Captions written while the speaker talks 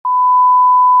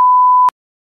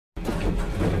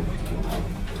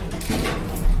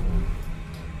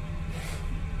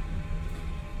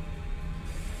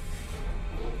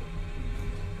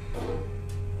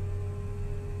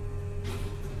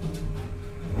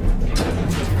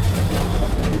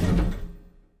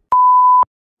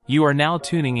You are now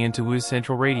tuning into Wu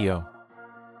Central Radio,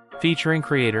 featuring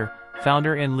creator,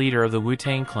 founder and leader of the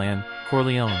Wu-Tang Clan,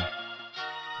 Corleone.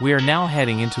 We are now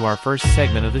heading into our first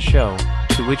segment of the show,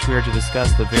 to which we are to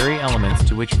discuss the very elements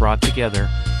to which brought together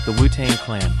the Wu-Tang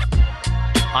Clan.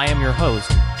 I am your host,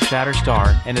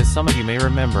 Shatterstar, and as some of you may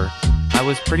remember, I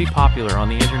was pretty popular on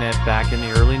the internet back in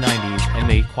the early 90s and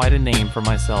made quite a name for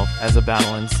myself as a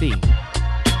battle MC.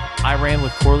 I ran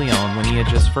with Corleone when he had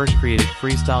just first created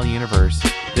Freestyle Universe.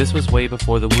 This was way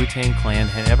before the Wu-Tang Clan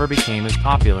had ever became as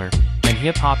popular, and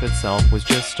hip-hop itself was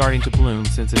just starting to bloom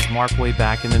since its mark way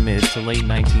back in the mid to late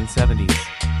 1970s.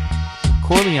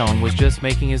 Corleone was just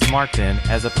making his mark then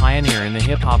as a pioneer in the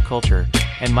hip-hop culture,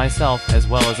 and myself as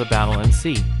well as a battle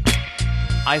MC.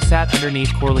 I sat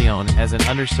underneath Corleone as an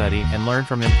understudy and learned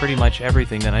from him pretty much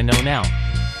everything that I know now.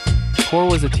 Cor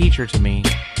was a teacher to me,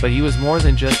 but he was more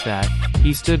than just that.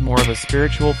 He stood more of a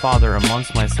spiritual father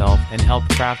amongst myself and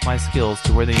helped craft my skills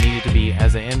to where they needed to be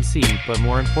as an MC, but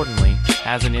more importantly,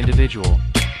 as an individual.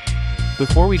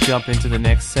 Before we jump into the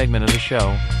next segment of the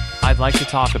show, I'd like to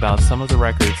talk about some of the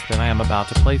records that I am about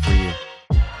to play for you.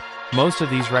 Most of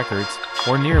these records,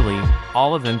 or nearly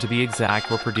all of them to be exact,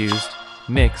 were produced,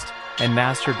 mixed, and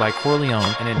mastered by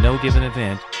Corleone, and at no given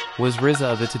event was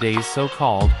RZA of the today's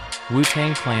so-called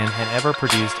Wu-Tang Clan had ever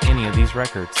produced any of these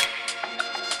records.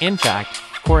 In fact,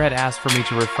 Cor had asked for me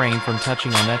to refrain from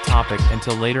touching on that topic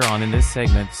until later on in this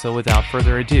segment, so without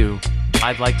further ado,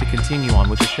 I'd like to continue on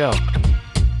with the show.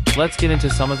 Let's get into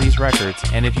some of these records,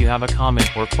 and if you have a comment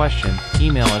or question,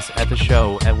 email us at the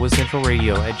show at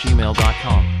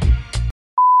wucentralradio@gmail.com.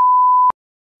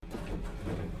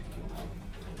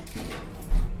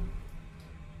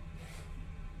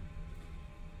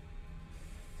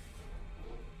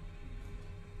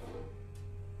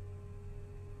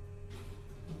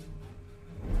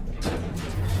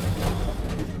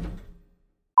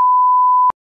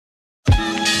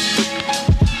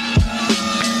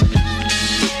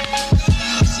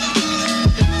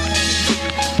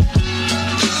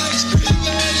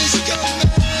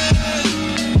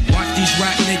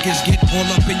 All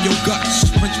up in your guts.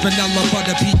 French vanilla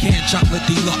butter pecan chocolate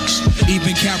deluxe.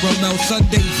 Even caramel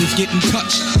sundaes is getting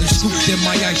touched and scooped in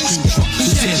my ice cream truck. Who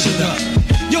tears it up?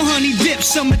 Yo, honey dip,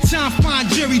 summertime, fine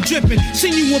jury dripping.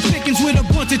 Seen you on pickings with a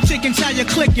bunch of chickens, how you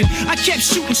clicking? I kept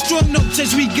shooting strong notes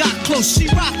as we got close. She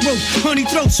rock rope, honey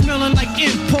throat smelling like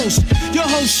impulse. Your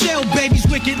whole shell, baby's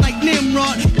wicked like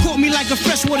Nimrod. Caught me like a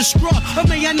freshwater straw, or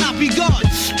may I not be God?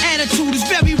 Attitude is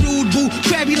very rude, boo.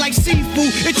 Crabby like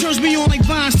seafood, it turns me on like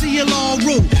Vine, see you all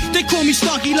rude. They call me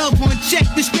Starkey Love Hunt, check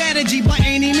the strategy by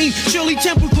any means. Shirley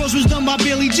Temple Cross was done by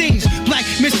Billy Jeans. Black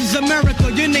Mrs. America,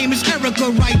 your name is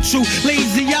Erica, right? True.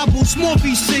 Lazy Apple,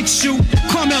 Smorphy 6 shoe.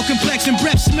 Caramel complexion,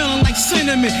 breath smelling like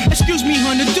cinnamon. Excuse me,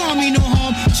 honey, don't mean no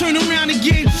harm. Turn around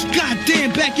again.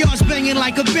 Goddamn, backyard's banging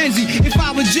like a Benzie. If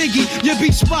I were Jiggy, you'd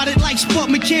be spotted like Spud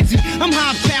McKenzie. I'm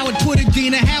high powered, put a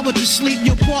Dina Howard to sleep.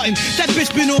 You're parting. That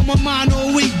bitch been on my mind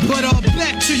all week. But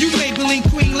back to you, labeling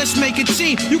queen. Let's make a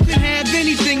team. You can have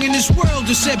anything in this world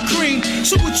except cream.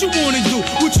 So what you wanna do?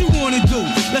 What you wanna do?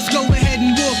 Let's go ahead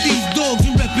and walk these dogs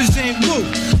and represent Wu.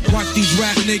 Watch these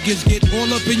rap niggas get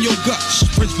all up in your guts.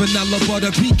 French vanilla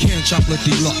butter pecan chocolate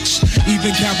deluxe.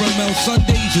 Even caramel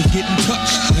sundaes is getting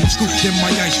touched and scooped in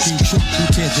my ice cream truck. Who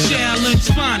tears it up? Shaolin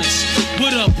finest.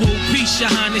 What up, boo? Peace, your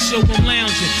highness, yo, I'm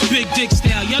lounging. Big dick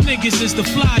style, y'all niggas is the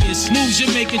flyers. Moves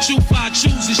you're making, true fly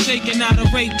chooses, shaking out a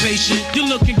rape patient. You're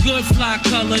looking good, fly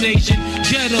colored Asian.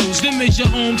 Ghettos, them is your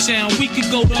hometown. We could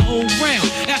go the whole round.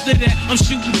 After that, I'm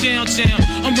shooting downtown.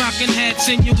 I'm rocking hats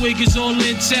and your wig is all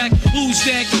intact. Who's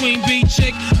that queen bee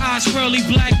chick? Eyes pearly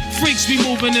black. Freaks be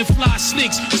moving in fly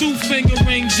sneaks. 2 finger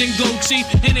rings and gold teeth.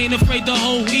 And ain't afraid the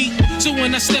whole heat. So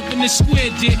when I step in the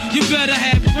square, dear, you better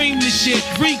have cream this shit.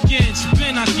 Weekends,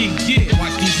 Ben I get, yeah.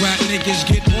 Watch these rap niggas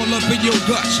get all up in your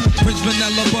guts. French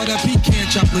vanilla butter pecan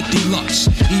chocolate deluxe.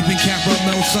 Even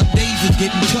caramel sundaes is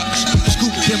getting touched.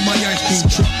 Scooped in my ice cream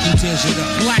truck. Who tears it up?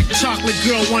 Black chocolate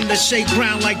girl, wonder shake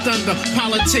ground like thunder.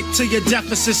 Politic to your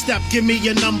deficit step, give me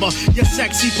your number. Your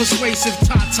sexy, persuasive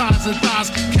tatas and thighs.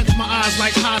 Catch my eyes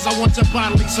like highs, I want your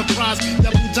bodily surprise.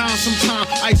 Double down sometime,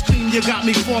 ice cream, you got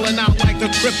me falling out like a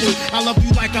cripple. I love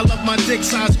you like I love my dick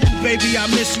size. Ooh, baby, I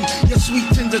miss you. Your sweet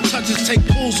tender touches take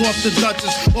pulls off the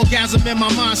Duchess. Orgasm in my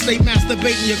mind, stay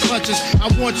masturbating your clutches. I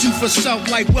want you for self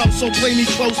like wealth, so play me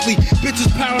closely.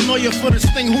 Bitches paranoia for this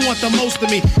thing, who want the most of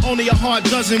me? Only a hard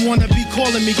dozen wanna be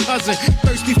calling me cousin.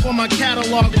 Thirsty for my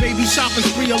catalog, baby, shopping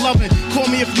spree 11. Call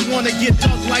me if you wanna get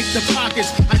dug like the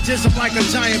pockets. I jizz up like a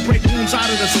giant, break wounds out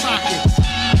of the sockets.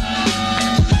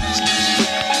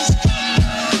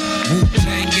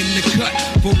 Wu-Tang in the cut.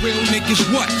 For real niggas,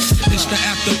 what? It's the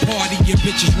after party, your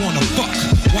bitches wanna fuck.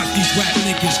 Watch these rap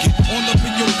niggas get all up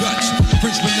in your guts.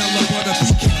 Prince Vanilla, butter,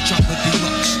 pecan, chocolate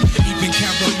deluxe. Even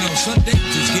caramel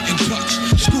sundaes is getting touched.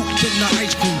 Scooped in the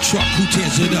ice cream truck, who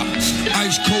tears it up?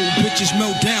 Ice cold bitches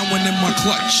melt down when in my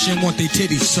clutch and want they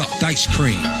titties sucked. Ice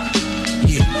cream,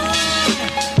 yeah.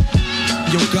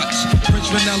 Your guts, Prince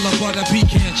Vanilla, butter,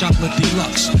 pecan, chocolate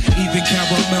deluxe. Even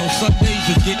caramel sundaes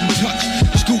is getting touched.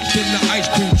 Scooped in the ice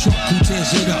cream truck, who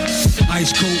tears it up?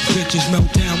 Ice cold bitches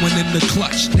melt down when in the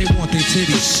clutch. They want their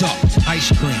titties sucked. Ice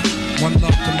cream. One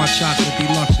love to my chocolate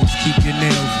deluxes. Keep your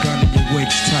nails done and your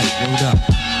wigs tight. Rolled up.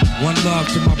 One love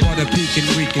to my butter pecan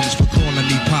Ricans for calling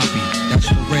me Poppy. That's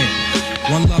for red.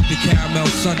 One love to caramel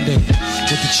sundae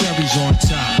with the cherries on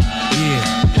top.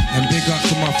 Yeah. And big up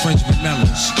to my French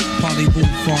vanillas. Parlez-vous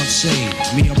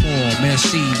français, mi amour,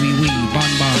 merci, oui, oui,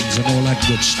 bonbons, and all that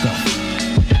good stuff.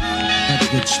 That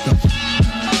good stuff.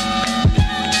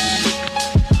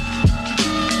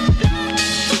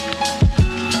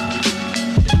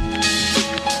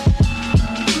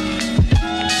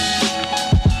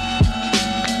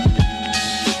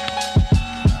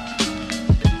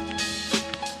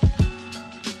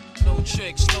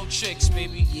 No chicks,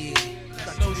 baby. Yeah.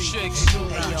 No chicks, no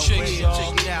chicks, y'all.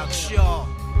 Check it out, y'all.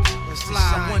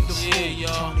 Fly wonderful. Yeah,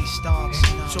 y'all. Tony Starks,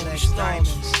 Tony Starks.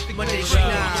 Monday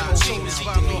night,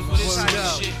 word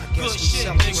up. Good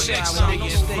shit, big sex,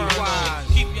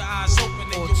 keep your eyes open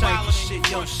and your wallet in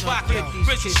your front pocket.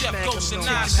 Prison chef ghosts and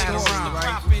nine niggas is the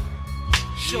prophet.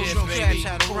 Shows no cats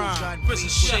how to rhyme. Prison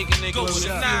shaking niggas ghosts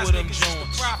and nine niggas is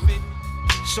the prophet.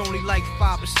 It's only like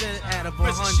 5% out of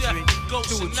 100. Do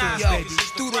it to yo.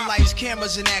 Through the lights,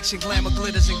 cameras in action, glamour,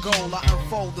 glitters and gold. I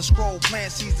unfold the scroll,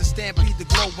 plant seeds to stampede the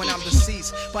globe when I'm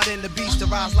deceased. But in the beast, to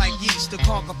rise like yeast, to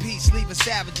conquer peace, leaving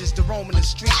savages to roam in the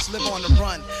streets, live on the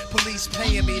run. Police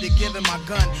paying me to give him my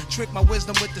gun. Trick my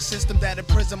wisdom with the system that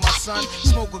imprisoned my son.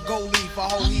 Smoke a gold leaf, a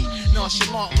whole heat.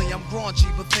 Nonchalantly, I'm graunchy,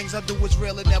 but things I do is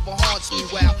real, it never haunts me.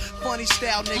 Wow, funny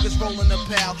style, niggas rolling a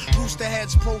pal. Rooster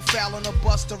heads profiling a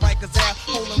bust to Rikers out.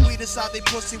 Holding weed inside they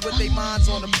pussy with they minds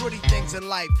on the pretty things in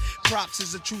life. Props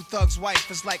is a true thug's wife,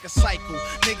 it's like a cycle.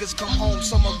 Niggas come home,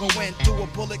 summer go in, do a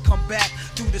bullet, come back,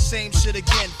 do the same shit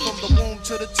again. From the womb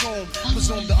to the tomb,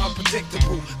 presume the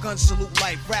unpredictable. Gun salute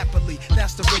life rapidly,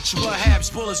 that's the ritual. Perhaps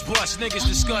bullets bust, niggas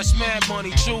discuss mad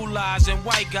money, true lies, and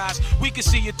white guys. We can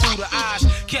see it through the eyes,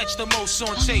 catch the most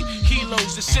on tape.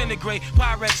 Kilos disintegrate,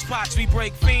 Pyrex spots, we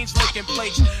break fiends licking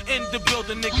plates. In the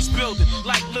building, niggas building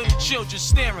like little children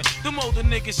staring. Them older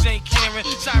niggas ain't caring.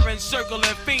 Sirens circling,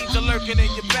 fiends are lurking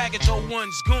in your baggage. Oh,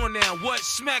 one's gone now. What?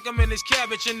 Smack him in his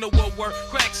cabbage in the woodwork.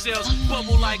 Crack sales,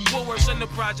 bubble like Woolworths in the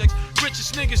projects.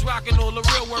 Richest niggas rocking all the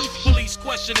real work. Police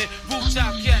questioning,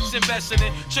 rooftop cats investing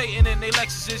in, trading in they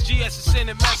Lexuses. GS is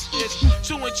sending messages.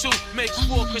 2 and 2 makes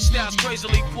 4. Crystals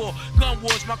crazily poor. Gun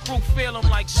wars, my crew feel them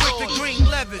like swords. With the green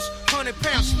levers,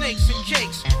 100-pound snakes and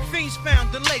cakes. Fiends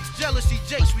found the lakes, jealousy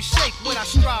jakes. We shake what I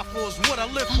strive for is what I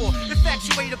live for.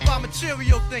 Infatuated by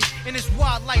material things in this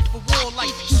wild life for war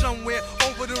life. Somewhere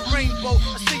over the rainbow,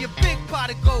 I see a big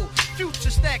pot of gold. Future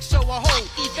stacks, so I hold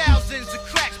thousands of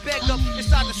cracks bagged up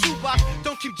inside the shoebox.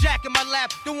 Don't keep jacking my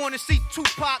lap, don't wanna see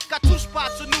Tupac. Got 2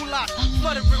 spots, a new lock,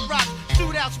 flooded with rocks.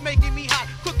 Shootouts making me hot,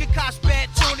 cooking cops bad,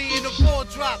 Tony in the ball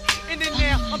drop. And then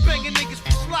now, I'm banging niggas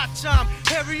for slot time.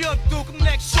 Hurry up, Duke, I'm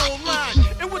next soul line.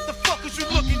 And what the fuck is you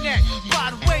looking at?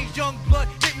 By the way, young blood,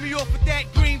 hit me off with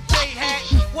that Green Bay hat.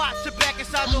 Watch the back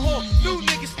inside the hall, new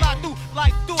niggas slide through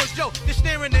like doors. Yo, they're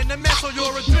staring in the mess on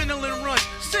your adrenaline run.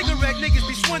 Cigarette niggas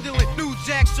be swindling, new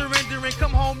jack surrendering,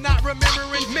 come home not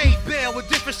remembering. Made bail with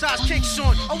different size kicks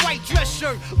on, a white dress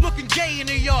shirt, looking gay in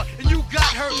the yard, and you got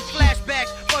hurt. Flashbacks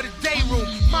for the day room,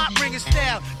 mop ringing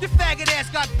style. Your faggot ass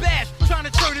got bashed, trying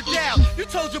to turn it down. You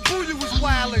told your boo you was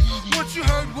wildin'. Once you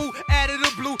heard Wu, out of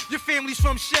the blue, your family's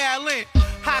from Shaolin.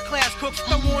 High class cooks,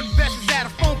 throw on vests out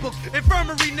of phone books.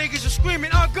 Infirmary niggas are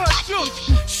screaming, I got jokes.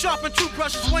 Sharpen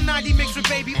toothbrushes, 190 mixed with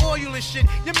baby oil and shit.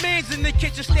 Your man's in the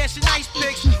kitchen stashing ice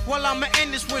picks. While I'ma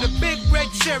end this with a big red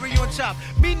cherry on top.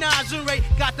 Me, Nas, and Ray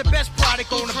got the best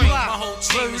product on the block. My whole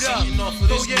team is eating off of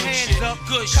this your hands shit. up.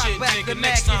 Good Cock shit, back nigga. the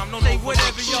Next Mac time, and no say no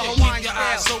whatever shit. your Keep Hawaiian your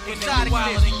eyes style. open and Exotic you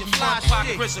wildin' in your fly front pocket.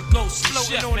 shit. Prison ghosts,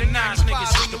 Floating chef on the and Nas 95 niggas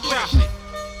is in the the prophet.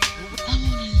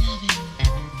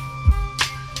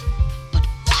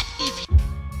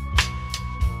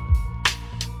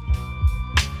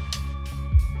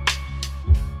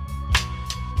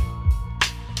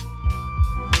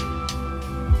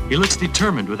 He looks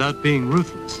determined without being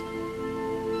ruthless.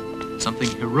 Something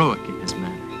heroic in his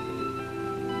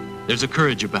manner. There's a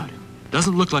courage about him.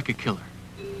 Doesn't look like a killer.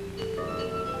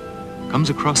 Comes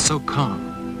across so calm.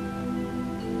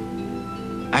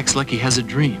 acts like he has a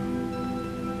dream.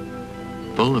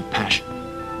 Full of passion.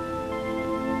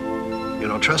 You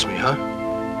don't trust me, huh?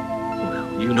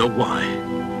 Well, you know why.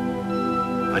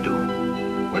 I do.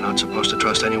 We're not supposed to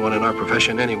trust anyone in our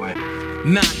profession anyway.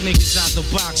 Knock niggas out the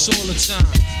box all the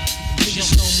time.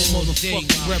 Niggas know my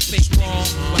motherfucking repertoire.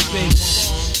 My big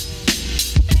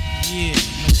yeah,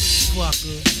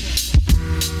 motherfucker.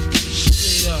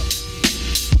 Straight up.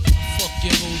 Fuck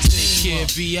your whole team. Take care,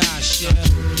 B.I. shit.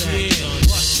 Yeah,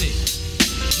 what's it?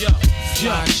 Yo,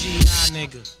 G.I.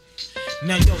 nigga.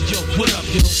 Now yo, what up,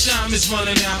 yo? Time is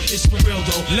running out, it's for real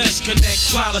though. Let's connect,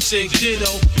 politics, ditto.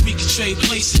 We can trade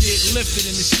places, get lifted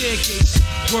in the staircase.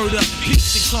 Word up,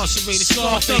 peace, incarcerated,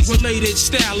 Scarface related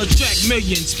style, attract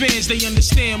millions. Fans, they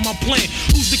understand my plan.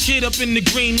 Who's the kid up in the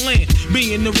green land?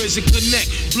 Me and the RZA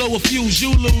connect. Blow a fuse, you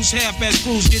lose. Half-ass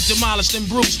crews get demolished and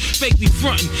bruised. Fake be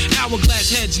frontin', hourglass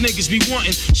heads niggas be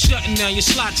wantin'. Shutting down your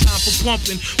slot time for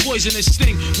pumping. Poisonous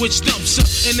sting, which dumps up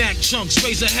and act chunks.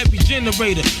 Raise a heavy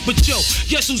generator, but yo,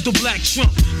 guess who's the black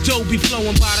Trump? Dough be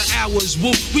flowing by the hours.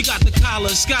 Woo, we got the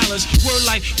collars, scholars. Word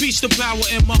like peace to power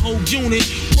in my whole unit.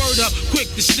 Word up, quick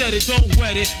to set it, don't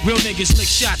wet it. Real niggas lick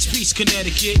shots, peace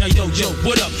Connecticut. Now yo,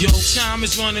 what up, yo? Time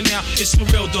is running out, it's for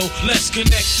real though. Let's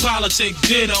connect, politics,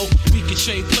 ditto. We can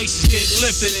trade places, get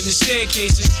lifted in the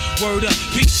staircases. Word up,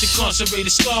 peace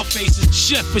incarcerated, Scarfaces.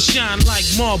 Chef for shine like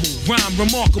marble, rhyme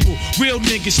remarkable. Real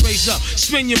niggas raise up,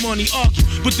 spend your money, argue.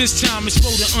 But this time it's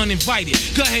for the uninvited.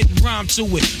 Go ahead and rhyme to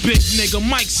it. Big nigga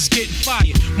mics is getting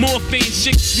fired. Morphine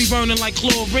chicks be burning like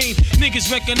chlorine. Niggas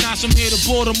recognize from here to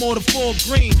Baltimore to Fort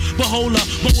Green. But hold up,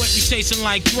 my wet be tasting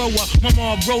like thrower. My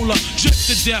mom roller, drip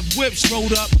to death, whips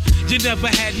rolled up. You never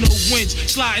had no wins.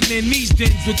 Sliding in these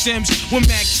dens with Timbs, with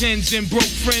Mac 10s and broke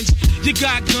friends. You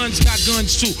got guns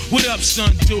too. What up,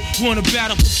 son, dude? Wanna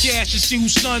battle for cash and see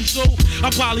who's son too? I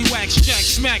probably wax track,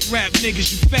 smack rap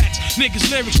niggas, you facts.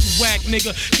 Niggas lyrics, you whack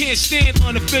nigga. Can't stand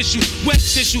unofficial, wet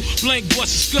tissue, blank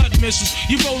busts, scud missiles.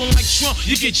 You rolling like Trump,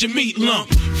 you get your meat lump.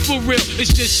 For real,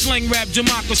 it's just slang rap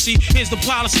democracy. Here's the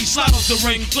policy, slide off the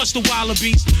ring, plus the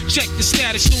wallabies. Check the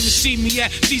status, soon to see me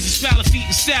at Caesar's Palace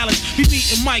eating salads. Be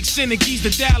meeting Mike, sending keys to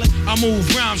Dallas. I move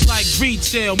rhymes like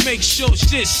retail, make sure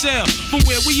shit sell. From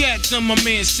where we at to my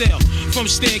man sell. From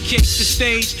staircase to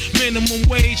stage, minimum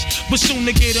wage. But soon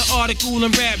to get an article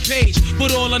and rap page.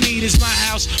 But all I need is my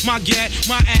house, my gat,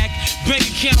 my act. Bank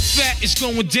account fat, it's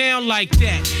going down like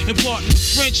that. And part in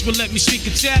French, but let me speak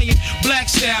Italian. Black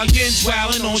stallions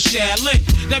wildin' on Shaolin.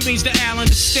 That means the Allen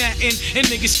is Staten. And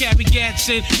niggas carry gats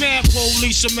in. Mad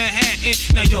police from Manhattan.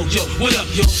 Now yo, what up,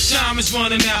 yo? Time is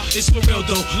running out, it's for real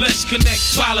though. Let's connect,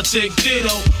 politics,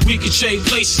 ditto. We can trade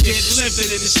places, get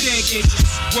lifted in the staircases.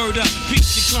 Word up,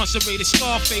 peace incarcerated,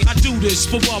 Scarface. I do this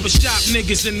for barbershop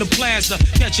niggas in the plaza.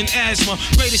 Catching asthma,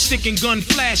 greatest stick and gun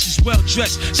flashes. Well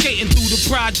dressed, skating through the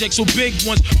projects with big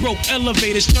ones. Broke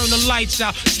elevators, turn the lights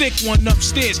out. Stick one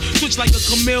upstairs, switch like a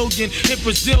chameleon. Hit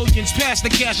Brazilians, pass the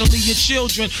cash, I'll leave your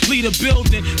children. Lead a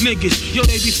building, niggas. Yo,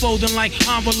 they be folding like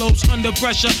envelopes under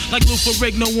pressure. Like Lou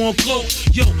Ferrigno on cloak.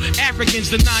 Yo,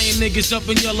 Africans denying niggas up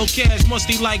in yellow cabs.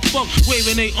 Musty like fuck,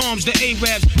 waving their arms, the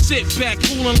Arabs. Sit back,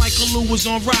 cooling like Kalu was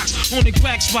on rocks. On the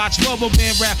crack spots, rubber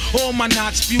band rap. All my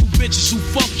knots, few bitches who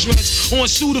fuck dreads. On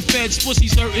Sudafeds,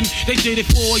 pussies hurting. They did it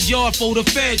for a yard for the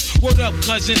feds. Word up,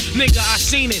 cousin, nigga, I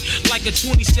seen it. Like a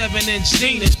 27-inch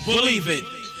Zenith, believe it.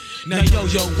 Now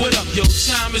yo, what up, yo?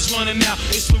 Time is running out,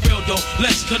 it's for real though.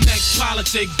 Let's connect,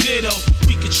 politics, ditto.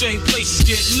 We can trade places,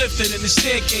 get lifted in the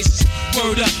staircases.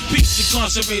 Word up, peace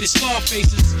incarcerated,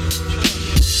 Scarfaces.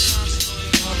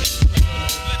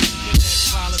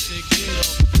 Politics,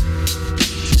 ditto.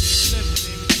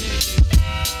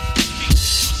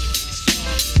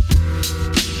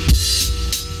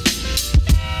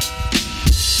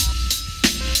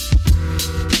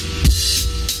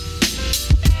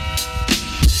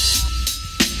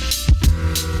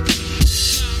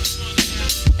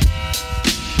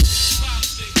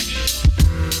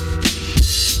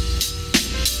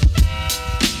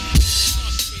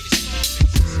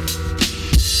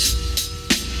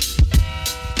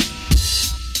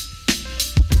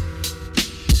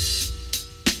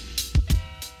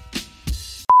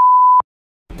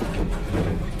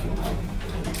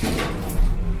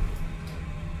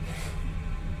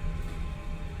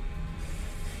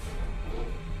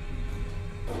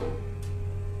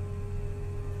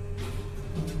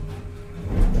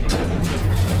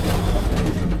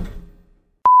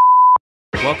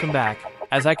 Welcome back.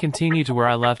 As I continue to where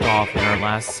I left off in our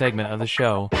last segment of the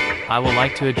show, I would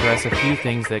like to address a few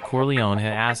things that Corleone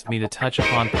had asked me to touch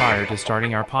upon prior to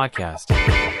starting our podcast.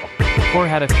 Cor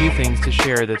had a few things to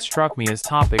share that struck me as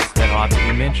topics that ought to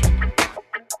be mentioned.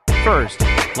 First,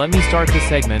 let me start the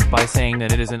segment by saying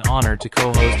that it is an honor to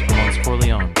co-host amongst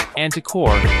Corleone. And to Core,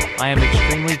 I am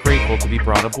extremely grateful to be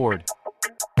brought aboard.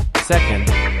 Second,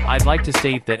 I'd like to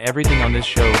state that everything on this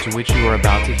show to which you are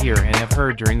about to hear and have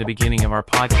heard during the beginning of our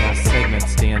podcast segment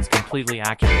stands completely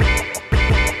accurate.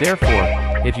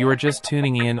 Therefore, if you are just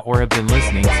tuning in or have been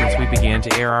listening since we began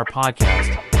to air our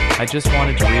podcast, I just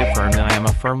wanted to reaffirm that I am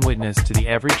a firm witness to the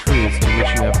every truths to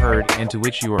which you have heard and to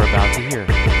which you are about to hear.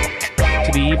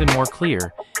 To be even more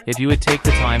clear, if you would take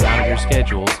the time out of your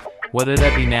schedules, whether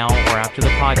that be now or after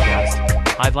the podcast,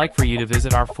 I'd like for you to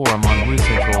visit our forum on Wu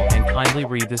Central and kindly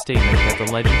read the statement that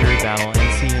the legendary battle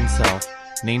MC himself,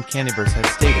 named Canibus, had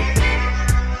stated.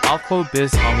 I'll quote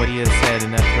Biss on what he had said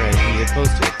in that thread he had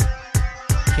posted.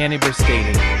 Canibus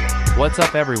stated, "What's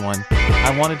up everyone,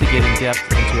 I wanted to get in depth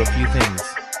into a few things.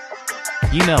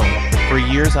 You know, for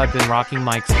years I've been rocking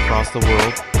mics across the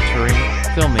world, touring,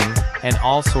 filming, and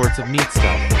all sorts of neat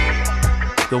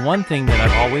stuff. The one thing that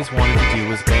I've always wanted to do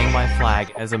was bang my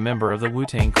flag as a member of the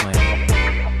Wu-Tang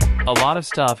Clan. A lot of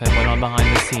stuff had went on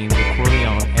behind the scenes with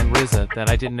Corleone and RZA that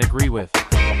I didn't agree with.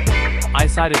 I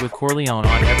sided with Corleone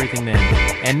on everything then,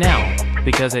 and now,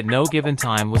 because at no given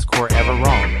time was Core ever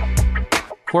wrong.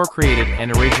 Core created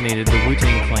and originated the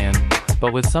Wu-Tang Clan,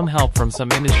 but with some help from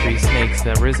some industry snakes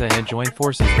that RZA had joined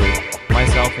forces with,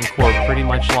 myself and Core pretty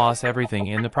much lost everything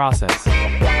in the process.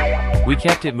 We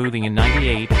kept it moving in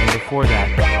 '98, and before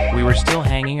that, we were still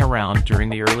hanging around during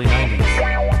the early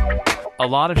 '90s. A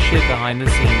lot of shit behind the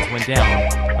scenes went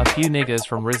down, a few niggas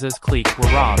from RZA's clique were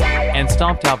robbed, and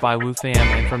stomped out by Wu Fam,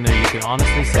 and from there you can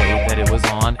honestly say that it was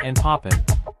on and poppin'.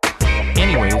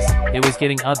 Anyways, it was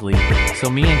getting ugly, so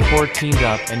me and Core teamed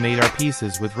up and made our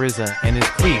pieces with RZA and his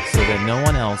clique so that no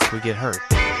one else would get hurt.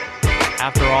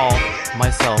 After all,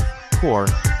 myself, Core,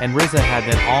 and RZA had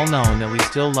then all known that we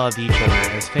still loved each other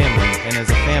as family, and as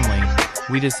a family,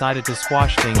 we decided to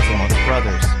squash things amongst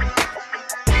brothers.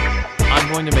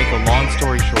 I'm going to make a long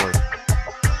story short.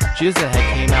 GZA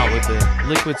had came out with the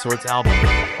Liquid Swords album.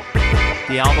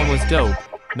 The album was dope,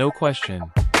 no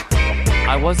question.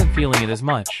 I wasn't feeling it as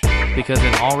much, because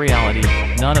in all reality,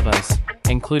 none of us,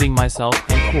 including myself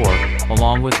and Core,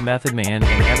 along with Method Man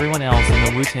and everyone else in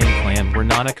the Wu-Tang Clan, were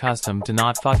not accustomed to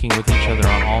not fucking with each other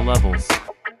on all levels.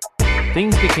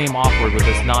 Things became awkward with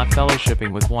us not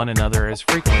fellowshipping with one another as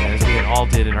frequent as we had all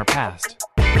did in our past.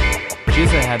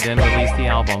 GZA had then released the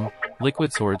album,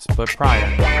 Liquid Swords, but prior,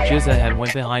 GZA had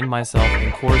went behind myself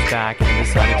and Core's back and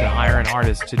decided to hire an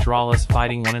artist to draw us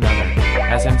fighting one another,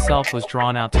 as himself was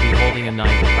drawn out to be holding a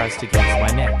knife pressed against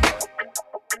my neck.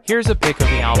 Here's a pic of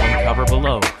the album cover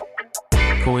below.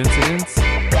 Coincidence?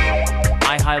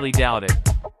 I highly doubt it.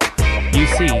 You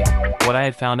see, what I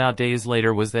had found out days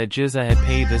later was that GZA had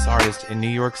paid this artist in New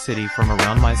York City from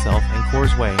around myself and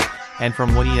Core's way, and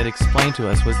from what he had explained to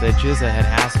us was that GZA had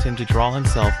asked him to draw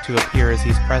himself to appear as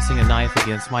he's pressing a knife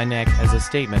against my neck as a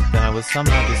statement that I was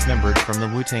somehow dismembered from the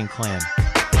Wu-Tang Clan.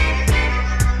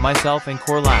 Myself and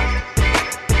Core laughed.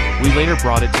 We later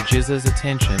brought it to GZA's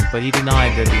attention, but he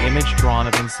denied that the image drawn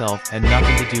of himself had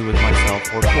nothing to do with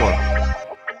myself or Core.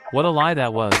 What a lie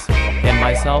that was, and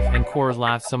myself and Core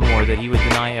laughed some more that he would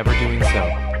deny ever doing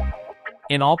so.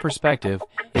 In all perspective,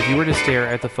 if you were to stare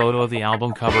at the photo of the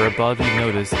album cover above, you'd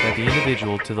notice that the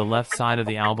individual to the left side of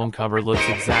the album cover looks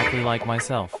exactly like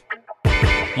myself.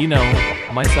 You know,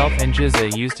 myself and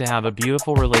GZA used to have a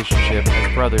beautiful relationship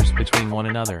as brothers between one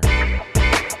another.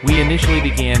 We initially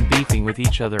began beefing with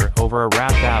each other over a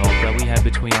rap battle that we had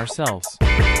between ourselves.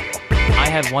 I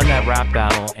had won that rap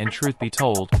battle, and truth be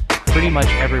told, pretty much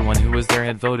everyone who was there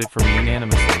had voted for me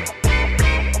unanimously.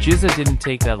 GZA didn't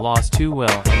take that loss too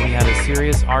well, and we had a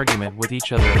serious argument with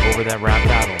each other over that rap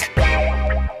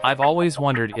battle. I've always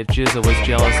wondered if GZA was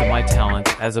jealous of my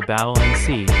talent as a battle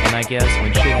MC, and I guess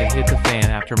when shit had hit the fan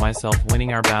after myself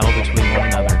winning our battle between one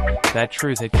another, that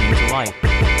truth had came to light.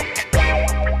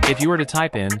 If you were to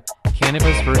type in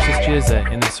Canibus vs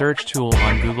GZA in the search tool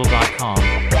on Google.com,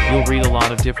 you'll read a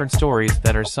lot of different stories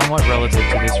that are somewhat relative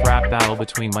to this rap battle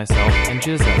between myself and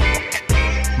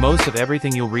GZA. Most of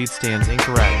everything you'll read stands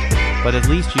incorrect, but at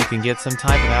least you can get some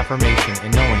type of affirmation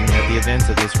in knowing that the events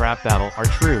of this rap battle are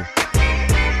true.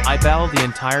 I battled the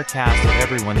entire cast of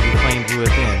everyone who claimed to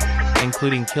have been,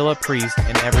 including Killa Priest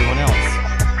and everyone else.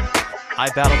 I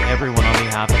battled everyone on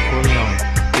behalf of Corleone,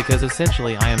 because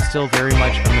essentially I am still very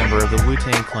much a member of the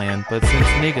Wu-Tang Clan, but since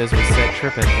niggas was set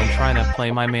trippin' and trying to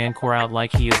play my man Core out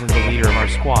like he isn't the leader of our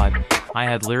squad, I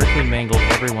had lyrically mangled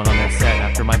everyone on that set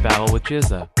after my battle with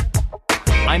GZA.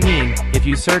 I mean, if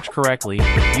you search correctly,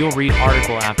 you'll read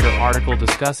article after article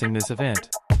discussing this event.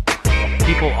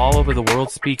 People all over the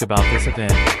world speak about this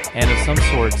event, and of some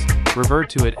sorts, revert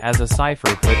to it as a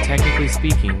cipher, but technically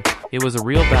speaking, it was a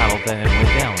real battle that had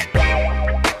went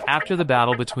down. After the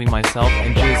battle between myself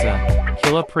and Jizza,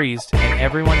 Killa Priest, and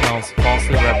everyone else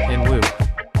falsely repped Pinwoo,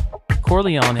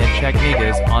 Corleone had checked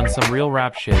niggas on some real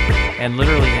rap shit, and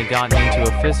literally had gotten into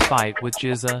a fist fight with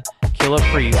Jizza, Killa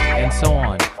Priest, and so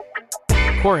on.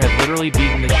 Cor had literally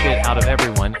beaten the shit out of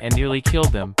everyone and nearly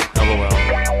killed them, lol.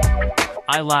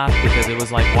 I laughed because it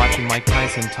was like watching Mike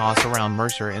Tyson toss around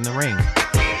Mercer in the ring.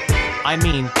 I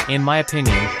mean, in my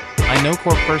opinion, I know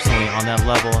Cor personally on that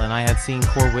level, and I had seen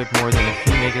Cor whip more than a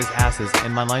few niggas' asses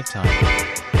in my lifetime.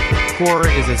 Cor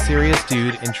is a serious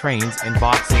dude and trains in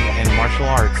boxing and martial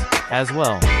arts as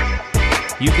well.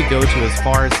 You could go to as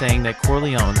far as saying that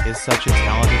Corleone is such a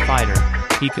talented fighter.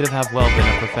 He could have well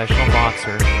been a professional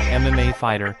boxer, MMA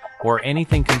fighter, or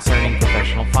anything concerning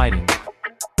professional fighting.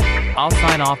 I'll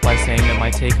sign off by saying that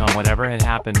my take on whatever had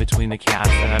happened between the cats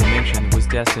that I've mentioned was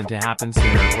destined to happen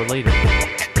sooner or later.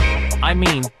 I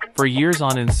mean, for years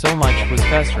on and so much was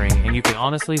festering, and you could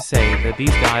honestly say that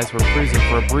these guys were cruising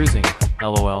for a bruising,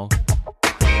 lol.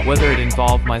 Whether it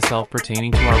involved myself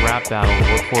pertaining to our rap battle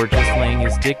or Cor just laying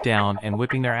his dick down and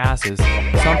whipping their asses,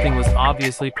 something was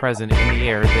obviously present in the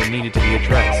air that needed to be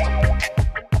addressed.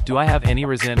 Do I have any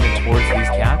resentment towards these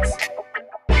cats?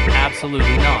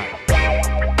 Absolutely not.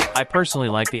 I personally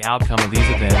like the outcome of these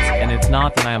events, and it's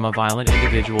not that I am a violent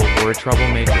individual or a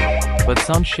troublemaker, but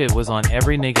some shit was on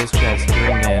every nigga's chest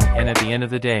during then, and at the end of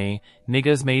the day,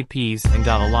 niggas made peace and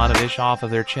got a lot of ish off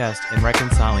of their chest in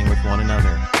reconciling with one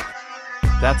another.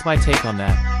 That's my take on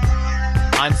that.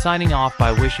 I'm signing off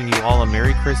by wishing you all a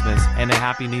Merry Christmas and a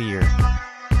Happy New Year.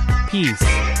 Peace.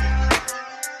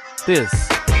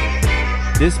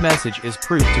 This message is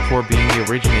proof to Cor being the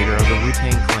originator of the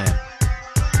Wu-Tang Clan.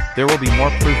 There will be more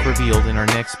proof revealed in our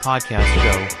next podcast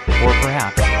show, or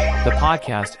perhaps the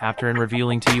podcast after, and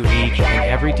revealing to you each and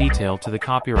every detail to the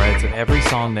copyrights of every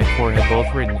song that Cor had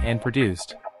both written and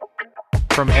produced.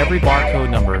 From every barcode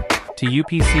number to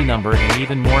UPC number, and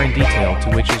even more in detail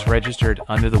to which is registered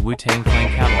under the Wu-Tang Clan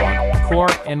catalog, Cor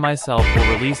and myself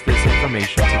will release this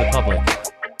information to the public.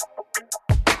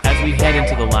 As we head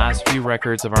into the last few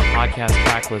records of our podcast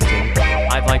track listing,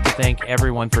 I'd like to thank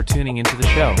everyone for tuning into the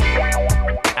show.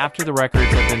 After the records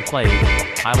have been played,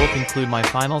 I will conclude my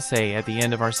final say at the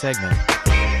end of our segment.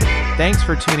 Thanks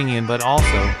for tuning in, but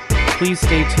also, please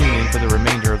stay tuned in for the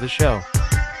remainder of the show.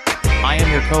 I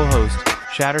am your co-host,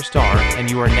 Shatterstar, and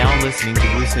you are now listening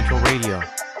to Wu Central Radio.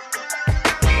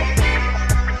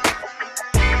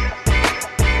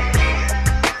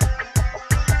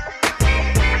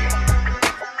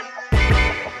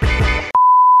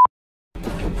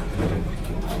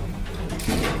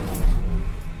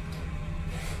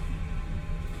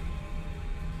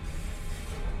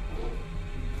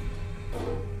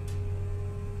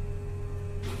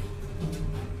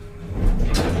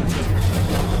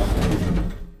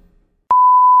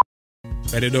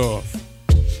 Let it off.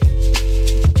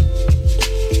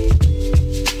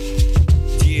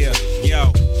 Yeah,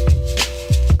 yo.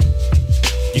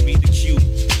 Give me the cue.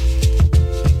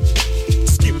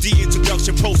 Skip the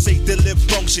introduction, pulsate the lip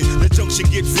function. The junction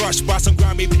get rushed by some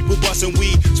grimy people busting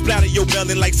weed. Splatter your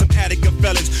melon like some attic of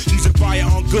felons. Using fire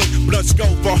on good, blood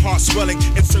skull for heart swelling.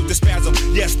 Insert the spasm,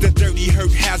 yes, the dirty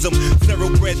hurt has them.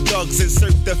 Thoroughbred thugs,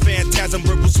 insert the phantasm.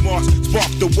 Verbal smarts, spark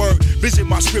the word. Vision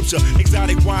my scripture,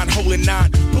 exotic wine, holding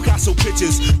 9 Picasso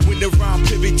pictures. When the rhyme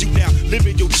pivot, you now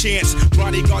limit your chance.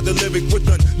 Bodyguard the lyric with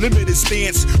unlimited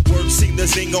stance. Word seem to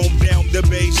sing on down to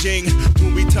Beijing.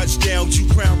 When we touch down, you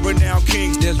crown renowned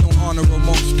kings. There's no honor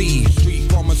amongst thieves. Street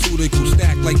pharmaceutical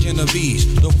stacked like Genovese.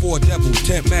 The 4 devils,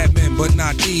 10 madmen, but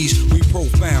not these. We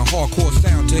profound, hardcore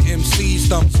sound to MCs,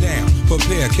 thumbs down.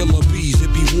 Prepare, killer bees,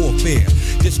 it be warfare.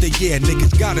 This the year,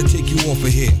 niggas gotta take you off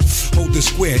of here. Hold the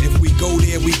square, if we go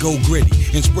there, we go gritty.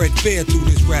 And spread fear through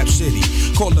this rap city.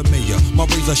 Call the mayor, my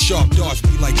razor sharp darts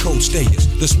be like cold stayers.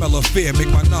 The smell of fear make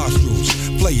my nostrils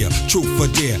flare. Truth for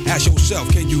dare, ask yourself,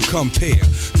 can you compare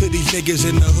to these niggas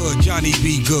in the hood? Johnny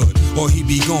be good, or he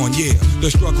be gone, yeah. The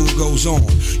struggle goes on.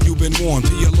 You've been warned,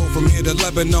 PLO from here to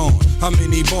Lebanon. How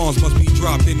many bombs must be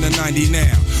dropped in the 90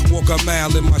 now? Walk a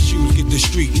mile in my shoes, get the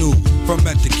street news from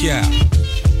at the cow.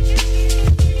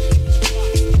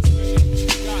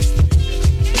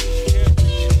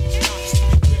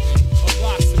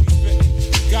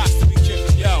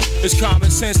 It's common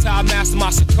sense how I master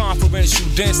my circumference.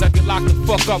 You dense, I get locked the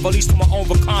fuck up, at least to my own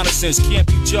reconnaissance. Can't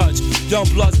be judged. Young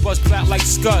bloods bust flat like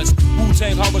scuds.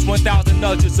 Wu-Tang hovers 1,000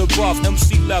 nudges above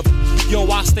MC level. Yo,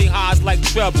 I stay high like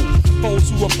treble.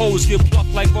 Foes who oppose get plucked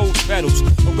like rose petals.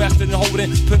 Arrested and holding,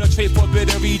 penetrate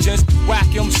forbidden regions. Whack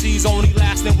MCs only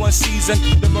lasting 1 season.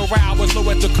 The morale was low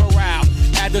at the corral.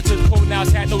 had the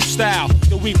pronouns, had no style.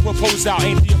 The weak proposed out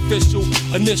ain't the official.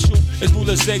 Initial is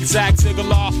ruler zigzag,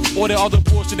 ziggalar. Or the other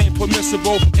portion ain't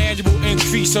permissible. Annual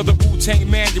increase of the Wu-Tang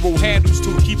manual. Handles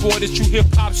to keep all this true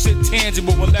hip-hop shit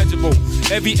tangible and legible.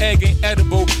 Every egg ain't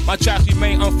edible. My tracks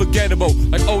remain unforgettable.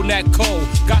 Like old Nat Cole.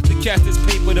 Got to catch this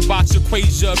paper to box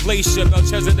Equasia, Glacier,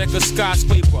 Melchizedek, a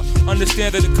skyscraper.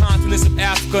 Understand that the continents of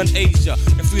Africa and Asia.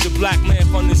 And free the black man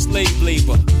from the slave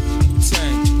labor.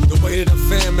 The weight of the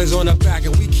fam is on our back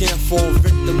and we can't fall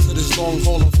victim to this long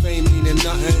haul of fame meaning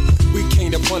nothing. We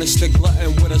came to punish the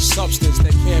glutton with a substance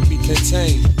that can't be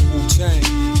contained. Wu-Tang,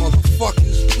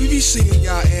 motherfuckers, we be seeing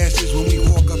y'all asses when we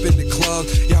walk up in the club.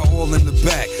 Y'all all in the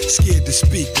back, scared to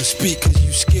speak, but speak cause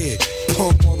you scared.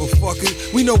 Punk motherfuckers,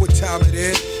 we know what time it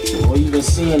is. All you been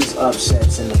seeing is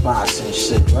upsets in the box and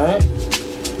shit, right?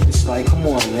 It's like, come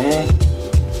on, man.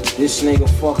 This nigga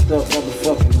fucked up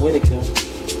motherfucking Whitaker.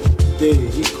 Yeah,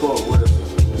 he caught Whitaker.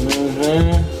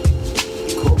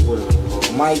 He caught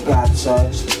Whitaker. Mike got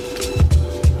touched.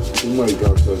 Mike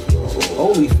got touched, bro.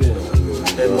 Holyfield.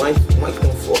 And Mike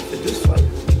don't forfeit this fight.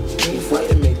 He ain't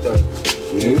fighting May 3rd.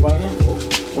 He ain't fighting?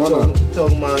 Why not?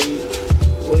 Talking about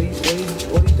what he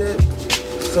did?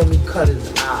 Somebody cut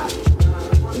his eye.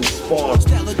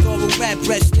 Stella Doro rap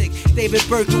breaststick, David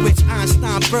Berkowitz,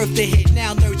 Einstein birthday hit,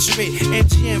 now nurture it.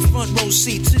 MGM front row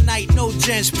seat tonight, no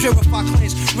gents, purify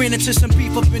cleanse. Ran into some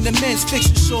beef up in the men's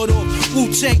fiction sort of.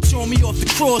 Wu-Tang tore me off the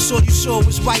cross, all you saw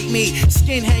was white meat,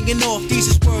 skin hanging off. These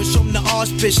is words from the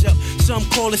Archbishop. Some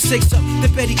call it 6 up. The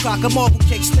Betty Crocker marble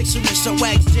cake, slicks Sarissa,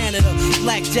 wax janitor.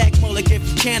 Blackjack mulligan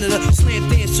from Canada, slam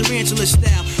dance tarantula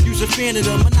style. Use a fan of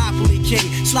the Monopoly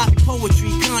King, sloppy poetry,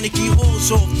 Carnegie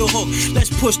Hall's off the hook. Let's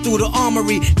push through the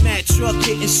armory, mad truck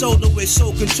hitting soloists,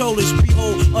 soul controllers,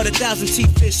 behold, of the 1,000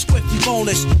 teeth fish, swift and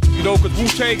boneless. You know, cause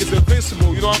Wu-Tang is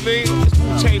invincible, you know what I mean? It's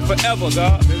Wu-Tang forever,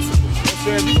 God. You know what I'm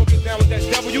saying? You gonna get down with that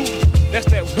W, that's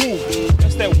that Wu,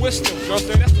 that's that wisdom, you know what I'm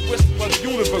saying? That's the wisdom of the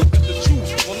universe, that's the truth,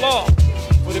 for law,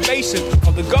 for the nation,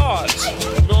 of the gods, you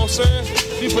know what I'm saying?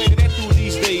 We bringing that through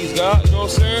these days, God, you know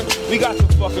what I'm saying? We got the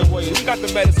fucking ways, we got the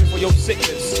medicine for your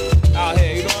sickness out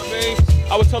here, you know what I mean?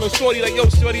 I was telling Shorty, like, yo,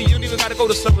 Shorty, you don't even gotta go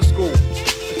to summer school.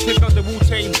 Just pick up the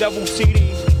Wu-Tang Devil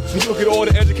CD. You look at all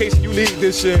the education you need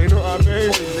this shit, you know what I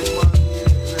mean?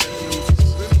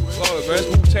 Oh, man, it's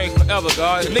Wu-Tang forever,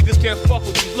 God. The niggas can't fuck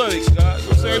with these lyrics, God. You know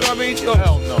what I'm saying? You know what I mean? Yo,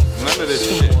 hell no. None of this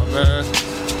shit, man.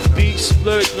 Beats,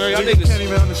 lyrics, man. Y'all niggas can't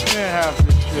even understand half of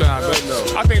this shit. Nah, man.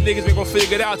 I think niggas been gonna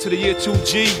figure it out to the year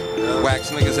 2G.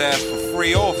 Wax niggas ass for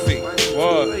free or fee.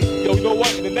 What? Yo, you know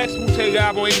what? The next Wu-Tang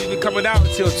album ain't even coming out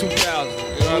until 2000. You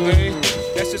know what I mean?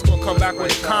 That's just gonna come back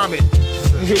with a comet.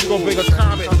 We're gonna bring a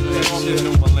comet to that shit.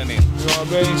 New millennium. You know what I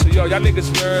mean? So, yo, y'all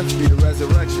niggas, man. Be the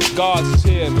resurrection. Gods is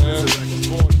here, man.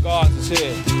 Gods is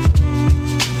here.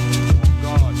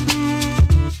 God.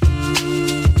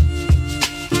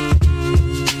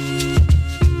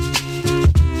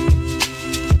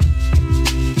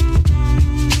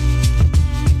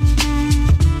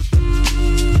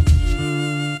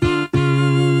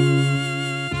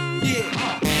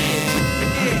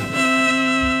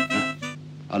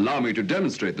 Allow me to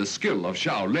demonstrate the skill of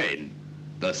Shaolin,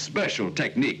 the special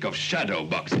technique of shadow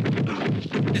boxing.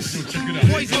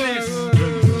 Poisonous.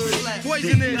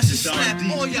 Poisonous. I should slap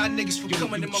all y'all niggas for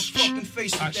coming in my fucking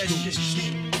face with that shit.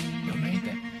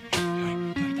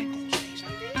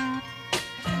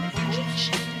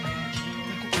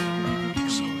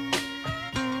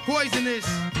 Poisonous.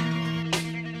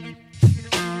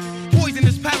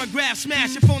 Poisonous paragraph,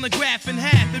 smash your phonograph in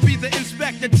half and be the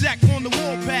Inspector Jack on the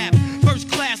warpath. First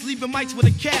class, leaving mics with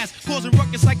a cast, causing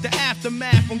ruckus like the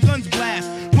aftermath when guns blast.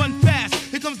 Run fast,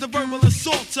 here comes the verbal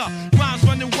assaulter. Rhymes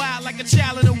running wild like a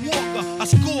child in a walker. I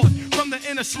scored from the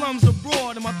inner slums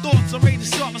abroad, and my thoughts are razor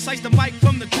sharp. I slice the mic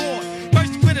from the cord.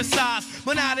 First criticized,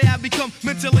 but now they have become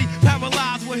mentally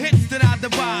paralyzed with hits that I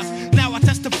devise. Now I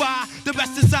testify, the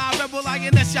best is I, rebel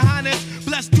INS, your highness,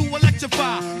 blessed to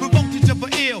electrify. Voltage of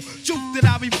an ill, truth that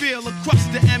I reveal across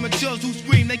the amateurs who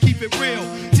scream, they keep it real.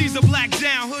 T's a black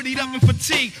down, hoodied up in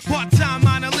fatigue. Part-time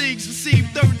minor leagues, receive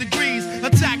 3rd degrees.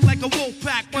 Attack like a wolf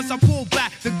pack, once I pull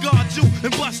back, the guard you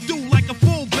and bust through like a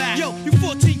fullback. Yo, you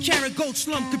 14-karat gold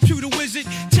slum computer wizard.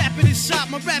 Tapping inside,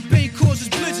 my rap pain causes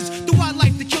blizzards. The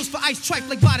wildlife that kills for ice tripe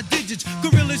like by the digits.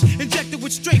 Gorillas injected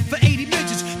with straight for 80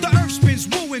 midgets. The earth spins,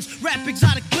 ruins, rap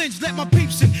exotic blends. Let my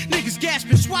peeps in, niggas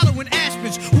gasping, swallowing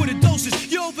aspens. With a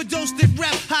doses, you overdosed it,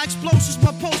 rap, high explosives.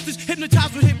 My posters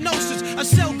hypnotized with hypnosis. I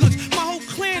sell goods, my whole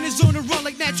clan is on the run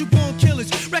like natural born killers.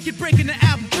 record breaking the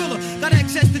album thriller. Got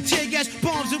access to tear gas,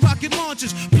 bombs, and rocket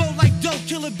launchers. Blow like dope,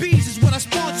 killer bees is what I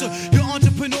sponsor. Your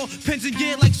entrepreneur, pens and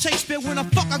gear like Shakespeare. When I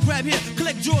fuck, I grab here,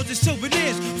 collect drawers and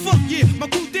souvenirs. Fuck yeah, my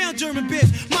cool down German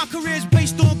beers. My career's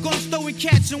based on guns, throwing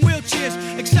cats and wheelchairs,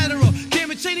 etc.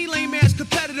 Damage any lame ass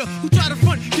competitor who try to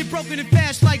front, get broken and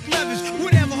fast like levers.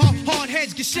 Whatever, hard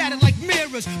heads get shattered like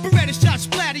mirrors. Beretta shots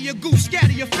splatter your goose,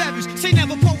 scatter your feathers. Say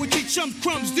never poetry, chump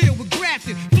crumbs, deal with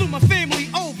grafting. Flew my family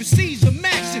overseas, a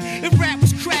maxing. If rap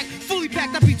was crack, fully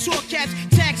packed, I be tour cats,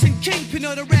 taxing, kingpin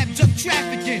of the rap, drug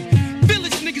trafficking.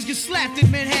 Village niggas get slapped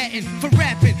in Manhattan for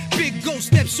rapping. Big ghost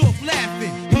steps off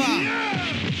laughing.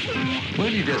 When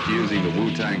are you just using the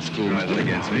Wu-Tang school method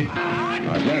against me?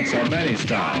 I've learned so many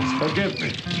styles. Forgive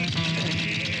me.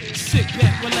 Sit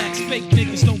back, relax, fake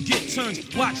niggas don't get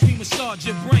turns. Watch me massage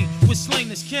your brain with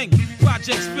Slain as King.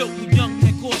 Projects built with young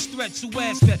men cause threats who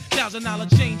ask that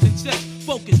 $1,000 change in text.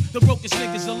 Focus, the brokest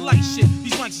niggas are light shit.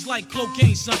 These mics is like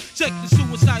cocaine, son. Check the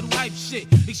suicidal hype shit.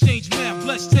 Exchange mail,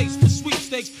 blessed tapes for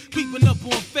sweepstakes. Creeping up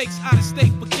on fakes, out of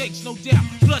state for cakes, no doubt.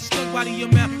 Blood stuck by the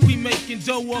amount we making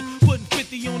dough off. Putting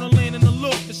 50 on the land in the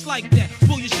loop, it's like that.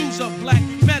 Pull your shoes up, black.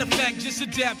 Matter of fact, just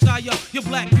adapt, tie up your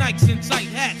black Nikes and tight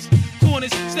hats.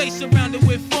 Corners, stay surrounded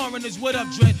with foreigners. What up,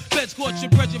 Dread? Feds caught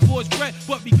your bread, your boy's bread.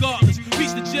 But regardless,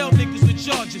 reach the jail niggas with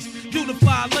charges.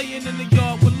 Unify, laying in the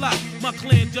yard with lock. My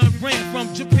clan done ran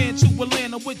from Japan to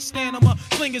Atlanta with stamina,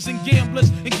 slingers and gamblers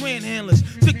and grand handlers.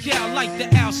 To Cal like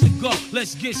the Al cigar.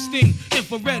 Let's get steam.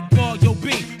 Infrared bar, yo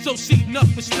beam. So seat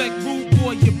enough respect, rude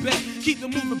boy, you bet. Keep it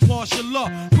moving, partial law.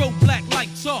 Grow black like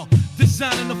tar.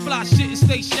 Designing the fly shit and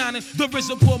stay shining. The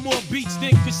RZA pour more beats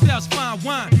than Cristal's fine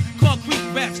wine. Concrete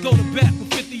raps go to bat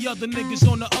with 50 other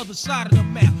niggas on the other side of the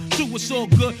map. So it's all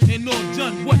good and all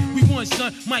done. What we want,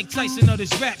 son? Mike Tyson of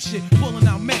this rap shit. Pulling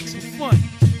out Max for fun.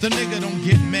 The nigga don't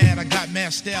get mad, I got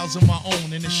mad styles of my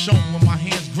own, and it's shown when my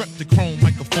hands grip the chrome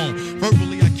microphone.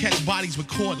 Verbally, I catch bodies with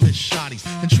cordless shotties.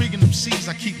 Intriguing them C's,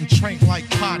 I keep them trained like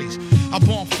potties. I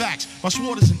bomb facts, my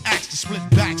sword is an axe to split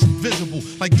backs, invisible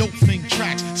like dope thing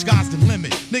tracks. Sky's the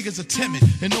limit, niggas are timid,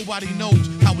 and nobody knows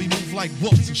how we move like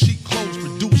wolves in sheet clothes,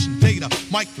 producing data,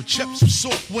 microchips and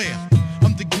software.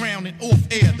 Underground and off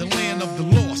air, the land of the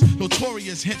lost.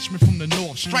 Notorious henchmen from the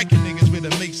north, striking niggas with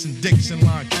a Mason-Dixon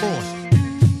line cross.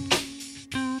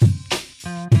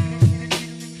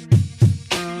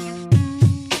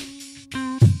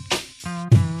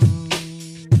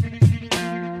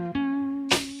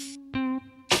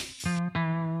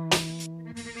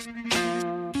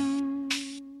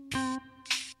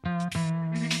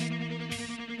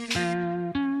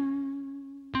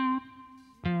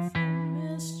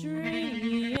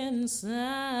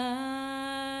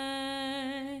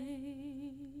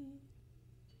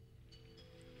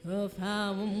 Of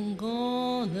how I'm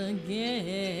gonna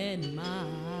get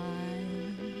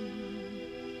mine.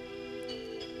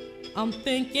 I'm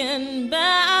thinking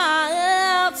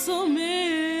about so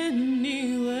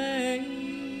many ways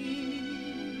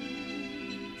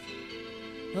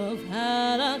of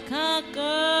how to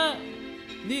conquer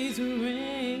these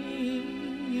rains.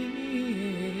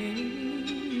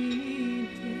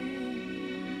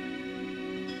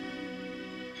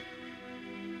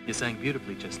 You sang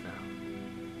beautifully just now.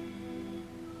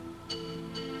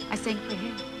 I sang for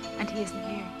him, and he isn't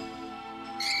here.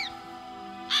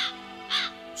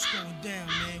 What's going down,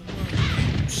 man?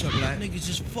 What's up, Black? Niggas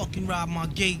just fucking rob my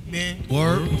gate, man.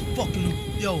 Word? Fucking,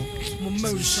 yo, I'm gonna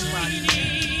murder somebody,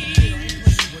 man.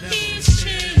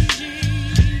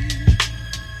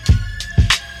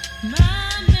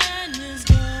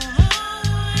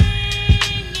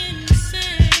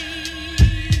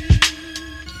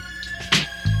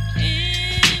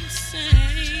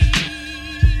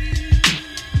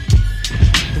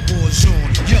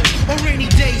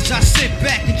 I sit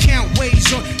back and count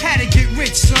ways on how to get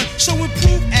rich, son. So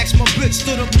improve, ask my bitch,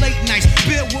 stood up late nights,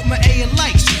 build with my A and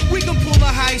lights. We can pull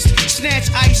a heist, snatch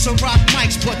ice or rock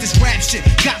mics, but this rap shit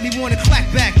got me wanna clap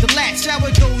back the lats.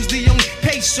 Sourdough's the only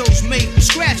pesos made from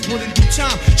scratch, but in due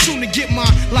time, soon to get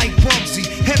mine like Bugsy.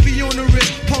 Heavy on the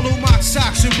wrist, polo mock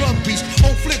socks and rugbies.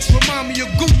 Old flicks remind me of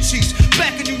Gucci's.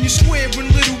 Back in Union Square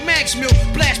when Little Max Mill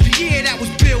blast Pierre, that was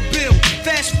Bill.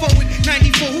 Fast forward,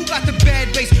 94, who got the bad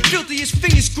bass? Filthiest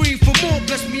finger scream for more,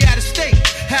 bless me out of state.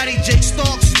 Howdy, Jake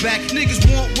Starks is back. Niggas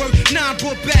want work, now I'm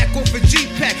brought back off a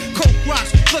G-Pack. Coke rocks,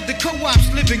 flood the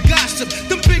co-ops, living gossip.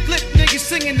 Them big lip niggas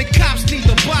singing, the cops need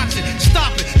the boxing.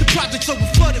 Stop it, the project's over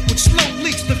flooded with slow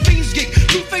leaks. The fiends get,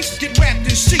 new faces get wrapped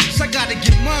in sheets. I gotta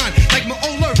get mine, like my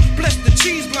old earth, bless the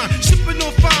cheese line. Sipping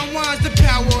on fine wines, the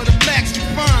power of the blacks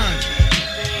refined.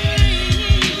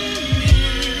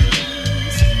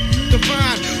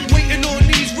 Divine, waiting on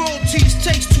these royalties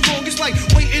takes too long. It's like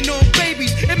waiting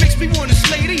babies. It makes me wanna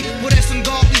slay thee. Well, that's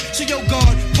ungodly, so yo,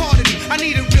 God, pardon me. I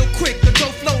need it real quick, the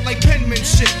dough flow like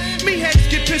penmanship. Me heads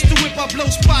get pistol whip, I blow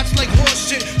spots like horse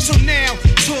shit. So now,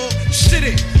 talk, shit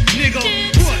it, nigga,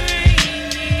 what?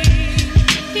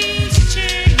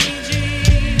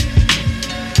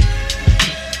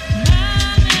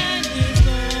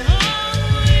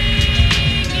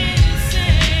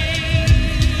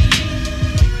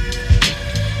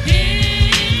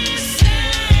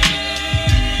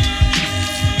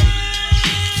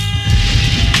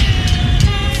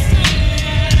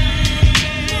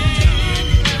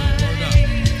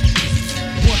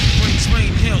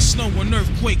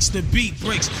 Earthquakes, the beat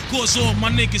breaks, cause all my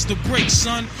niggas to break,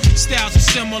 son. Styles are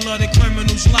similar to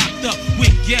criminals locked up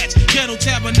with gats. Ghetto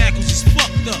tabernacles is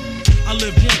fucked up. I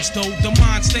live once though, the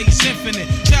mind stays infinite.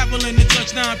 Traveling to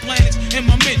touch 9 planets in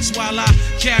my midst while I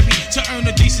carry to earn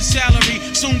a decent salary.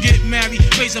 Soon get married,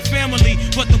 raise a family,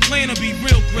 but the plan will be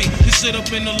real great. To sit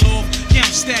up in the loft,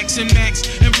 count stacks and max,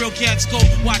 and real cats go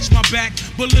watch my back.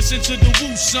 But listen to the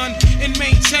Wu, son, and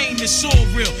maintain it's all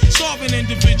real. Starving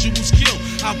individuals kill.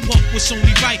 I puff what's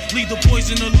only right, leave the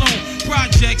poison alone.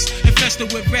 Projects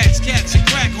infested with rats, cats, and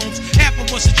crack homes. Half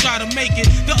of us will try to make it,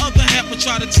 the other half will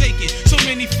try to take it. So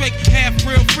many fake, half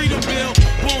real, freedom bill.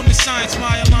 Born to science,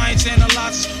 my alliance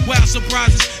analyzes wild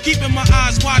surprises. Keeping my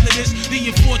eyes wide to this, the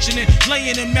unfortunate.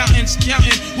 Laying in mountains,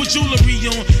 counting with jewelry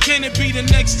on. Can it be the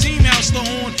next team house the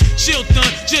horn? Chilton,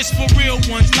 just for real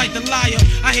ones, like the liar.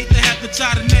 I hate to have to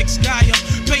tie the next guy up.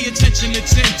 Pay attention to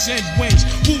 10 wins.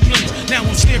 Who blinks? Now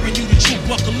I'm staring you the truth.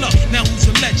 Buckle up, now who's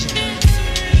a legend?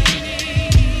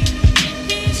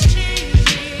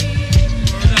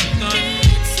 Word up, done.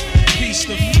 Peace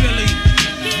to Philly,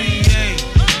 VA,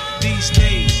 these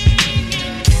days.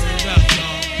 Word up,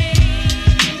 y'all.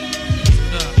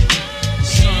 Word up.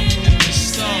 Sun, moon, and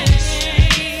stars.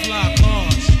 Fly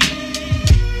cars.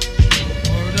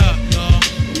 Word up, y'all.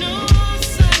 No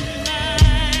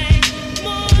sunlight,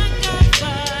 more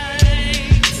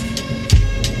gunfights.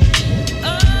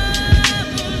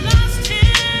 Lost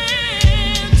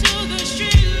him to the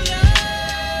street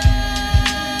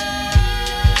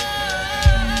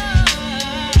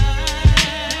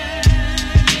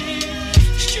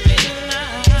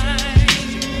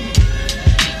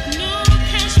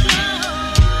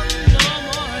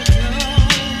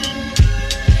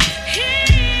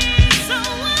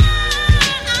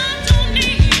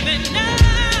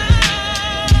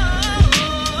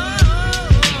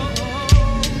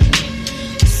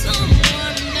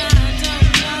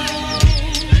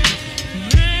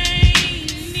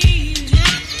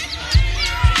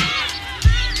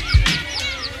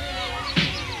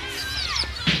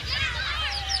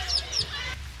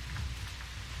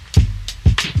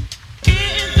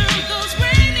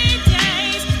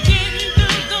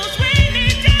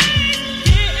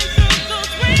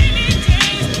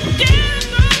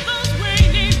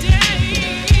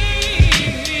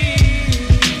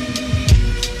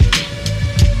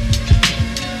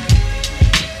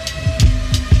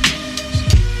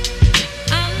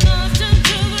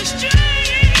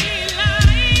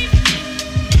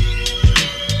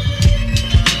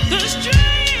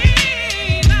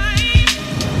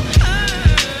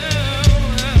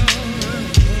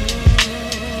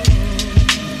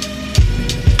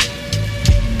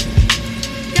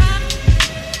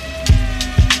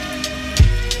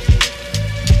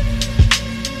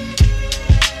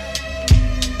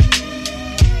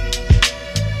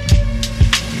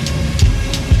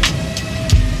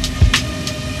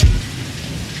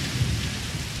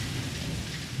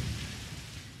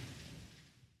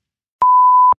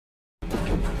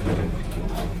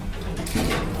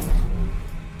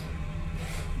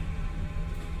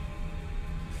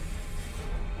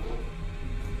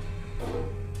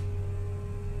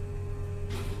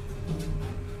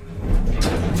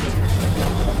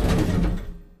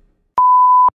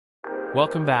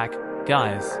Welcome back,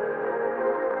 guys.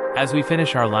 As we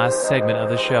finish our last segment of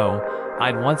the show,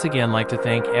 I'd once again like to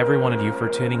thank every one of you for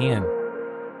tuning in.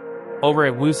 Over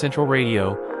at Wu Central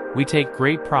Radio, we take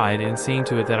great pride in seeing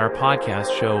to it that our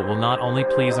podcast show will not only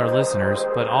please our listeners,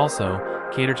 but also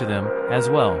cater to them as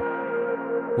well.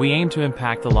 We aim to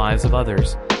impact the lives of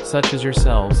others, such as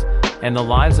yourselves, and the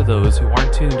lives of those who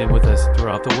aren't tuned in with us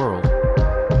throughout the world.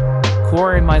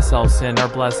 Core and myself send our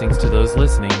blessings to those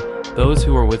listening, those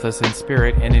who are with us in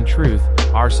spirit and in truth,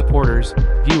 our supporters,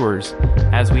 viewers,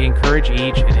 as we encourage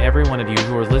each and every one of you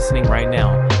who are listening right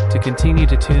now to continue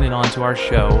to tune in onto our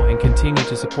show and continue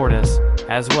to support us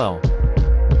as well.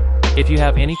 If you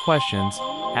have any questions,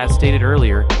 as stated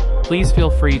earlier, please feel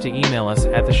free to email us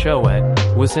at the show at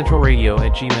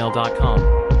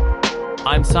wuscentralradio@gmail.com.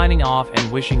 I'm signing off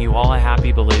and wishing you all a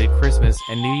happy belated Christmas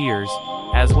and New Year's,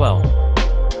 as well.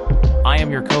 I am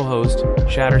your co-host,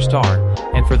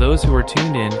 Shatterstar, and for those who are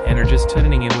tuned in and are just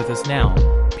tuning in with us now,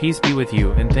 peace be with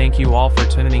you and thank you all for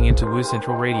tuning into Wu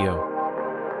Central Radio.